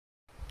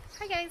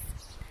Hi guys!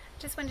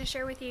 Just wanted to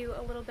share with you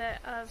a little bit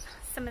of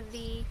some of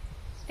the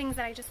things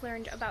that I just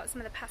learned about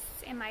some of the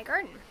pests in my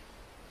garden.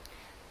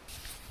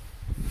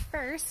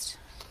 First,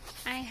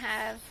 I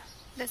have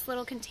this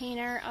little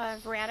container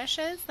of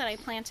radishes that I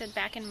planted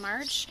back in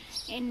March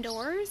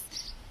indoors.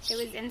 It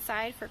was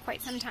inside for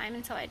quite some time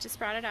until I just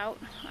brought it out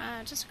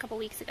just a couple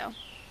weeks ago.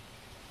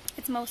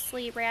 It's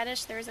mostly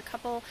radish. There's a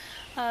couple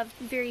of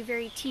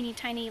very teeny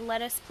tiny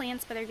lettuce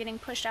plants, but they're getting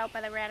pushed out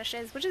by the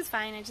radishes, which is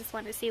fine. I just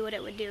wanted to see what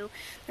it would do.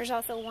 There's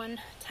also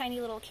one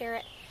tiny little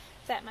carrot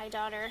that my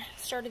daughter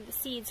started the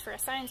seeds for a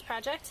science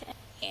project.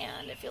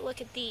 And if you look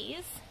at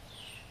these,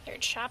 they're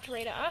chopped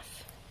right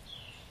off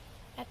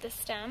at the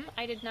stem.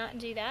 I did not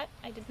do that.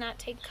 I did not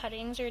take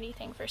cuttings or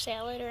anything for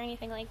salad or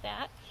anything like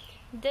that.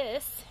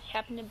 This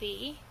happened to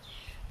be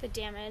the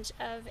damage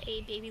of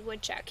a baby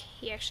woodchuck.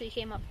 He actually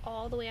came up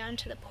all the way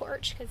onto the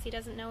porch because he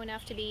doesn't know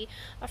enough to be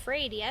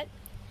afraid yet.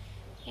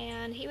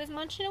 And he was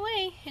munching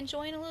away,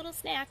 enjoying a little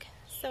snack.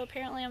 So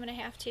apparently I'm going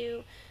to have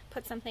to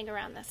put something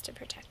around this to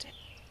protect it.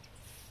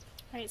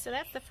 Alright, so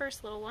that's the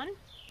first little one.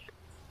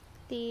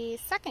 The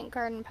second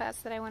garden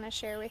pest that I want to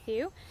share with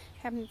you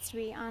happens to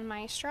be on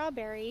my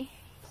strawberry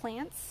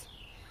plants.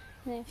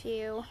 And if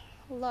you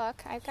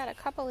look, I've got a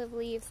couple of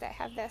leaves that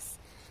have this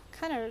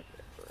kind of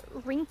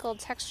wrinkled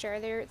texture.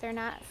 They're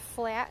not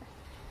flat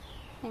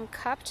and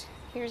cupped.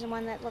 Here's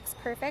one that looks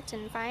perfect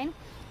and fine,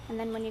 and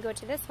then when you go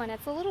to this one,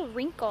 it's a little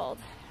wrinkled,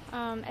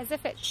 as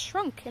if it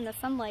shrunk in the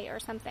sunlight or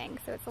something,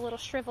 so it's a little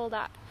shriveled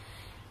up.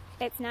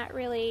 It's not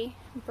really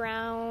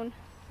brown,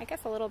 I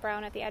guess a little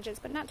brown at the edges,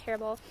 but not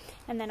terrible,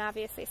 and then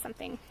obviously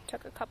something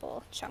took a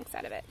couple chunks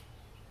out of it.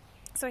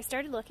 So I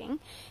started looking,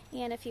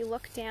 and if you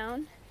look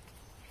down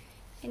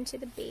into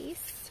the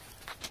base,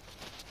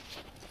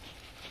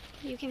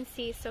 you can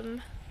see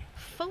some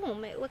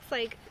foam. It looks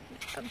like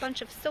a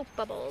bunch of soap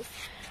bubbles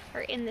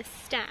are in the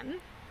stem.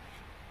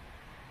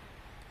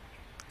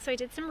 So I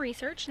did some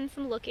research and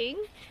some looking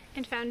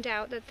and found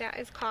out that that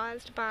is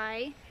caused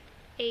by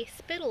a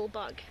spittle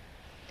bug.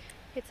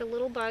 It's a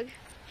little bug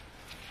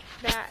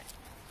that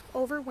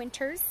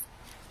overwinters,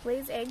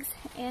 lays eggs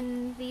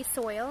in the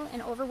soil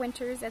and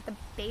overwinters at the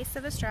base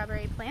of a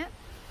strawberry plant.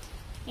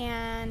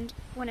 And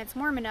when it's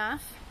warm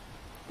enough,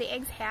 the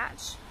eggs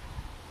hatch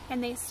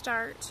and they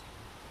start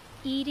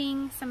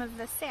eating some of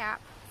the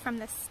sap from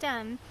the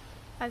stem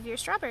of your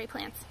strawberry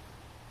plants.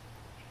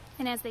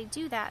 And as they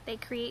do that, they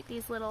create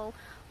these little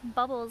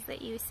bubbles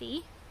that you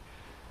see,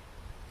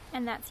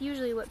 and that's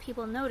usually what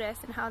people notice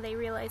and how they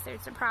realize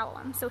there's a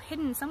problem. So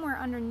hidden somewhere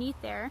underneath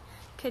there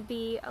could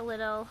be a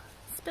little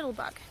spittle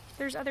bug.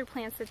 There's other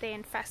plants that they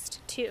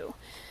infest too.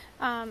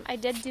 I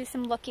did do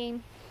some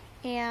looking,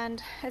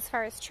 and as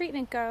far as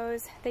treatment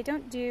goes, they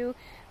don't do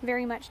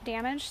very much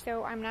damage,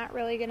 so I'm not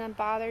really going to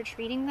bother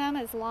treating them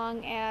as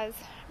long as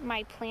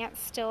my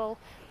plants still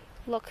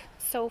look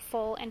so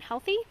full and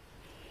healthy.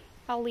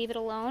 I'll leave it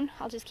alone.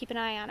 I'll just keep an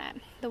eye on it.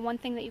 The one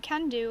thing that you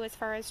can do as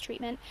far as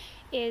treatment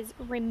is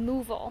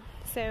removal.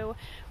 So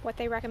what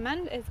they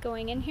recommend is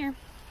going in here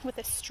with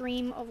a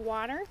stream of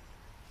water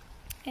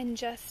and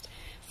just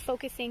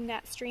focusing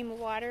that stream of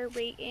water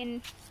right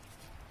in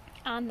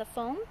on the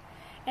foam,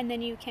 and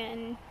then you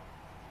can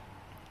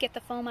get the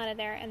foam out of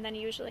there, and then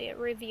usually it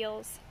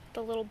reveals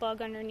the little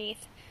bug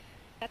underneath.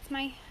 That's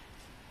my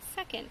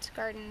second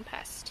garden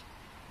pest.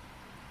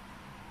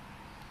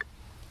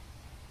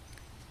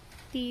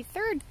 The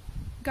third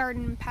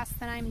garden pest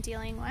that I'm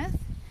dealing with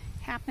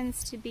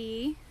happens to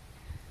be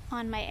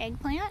on my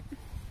eggplant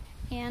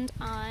and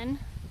on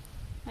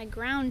my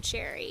ground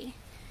cherry.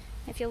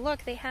 If you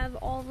look, they have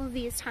all of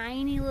these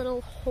tiny little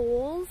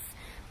holes,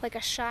 like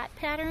a shot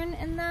pattern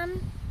in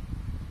them.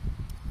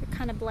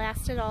 Kind of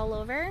blasted all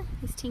over,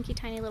 these teeny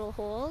tiny little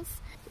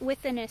holes.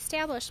 With an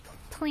established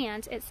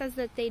plant, it says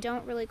that they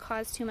don't really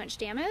cause too much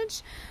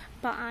damage,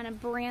 but on a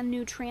brand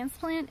new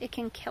transplant, it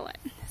can kill it.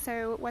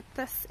 So what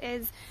this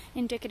is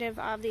indicative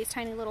of, these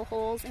tiny little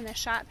holes in the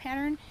shot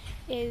pattern,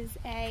 is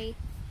a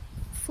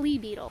flea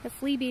beetle. The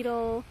flea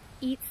beetle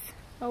eats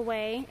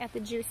away at the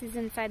juices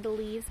inside the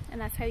leaves,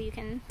 and that's how you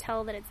can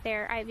tell that it's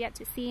there. I've yet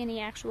to see any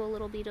actual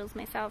little beetles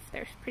myself.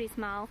 They're pretty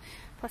small.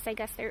 Plus, I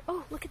guess they're,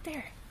 oh, look at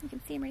there. You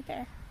can see them right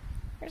there.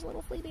 There's a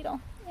little flea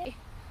beetle. Yay.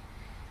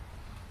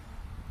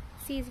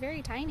 See, he's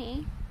very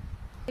tiny.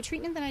 The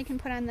treatment that I can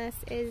put on this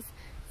is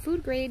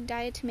food grade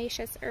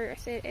diatomaceous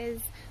earth. It is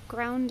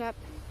ground up,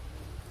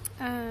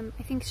 I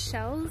think,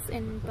 shells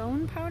and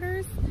bone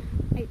powders.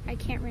 I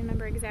can't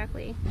remember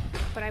exactly,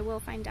 but I will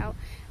find out.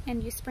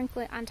 And you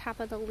sprinkle it on top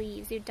of the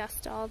leaves. You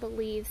dust all the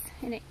leaves,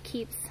 and it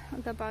keeps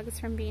the bugs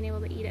from being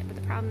able to eat it. But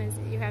the problem is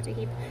you have to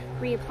keep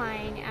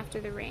reapplying after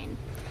the rain.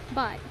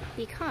 But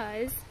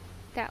because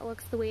that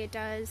looks the way it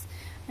does,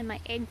 and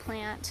my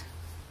eggplant,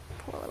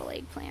 poor little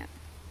eggplant,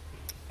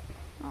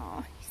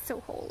 oh, he's so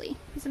holy.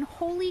 He's a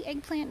holy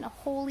eggplant and a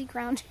holy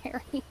ground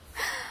cherry.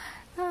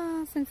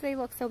 Since they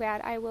look so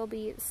bad, I will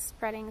be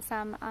spreading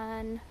some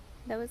on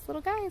those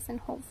little guys, and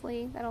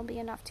hopefully that'll be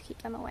enough to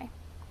keep them away.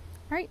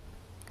 Alright,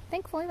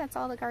 thankfully that's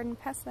all the garden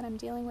pests that I'm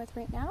dealing with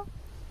right now.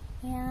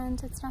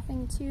 and it's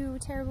nothing too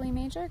terribly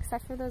major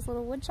except for those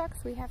little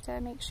woodchucks. We have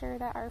to make sure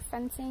that our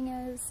fencing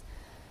is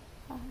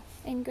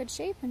in good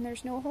shape and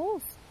there's no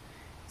holes.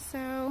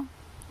 So,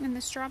 and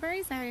the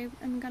strawberries,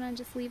 I'm gonna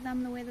just leave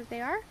them the way that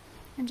they are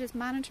and just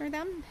monitor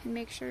them and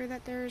make sure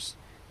that there's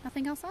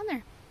nothing else on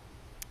there.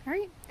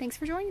 Alright, thanks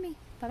for joining me.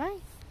 Bye-bye.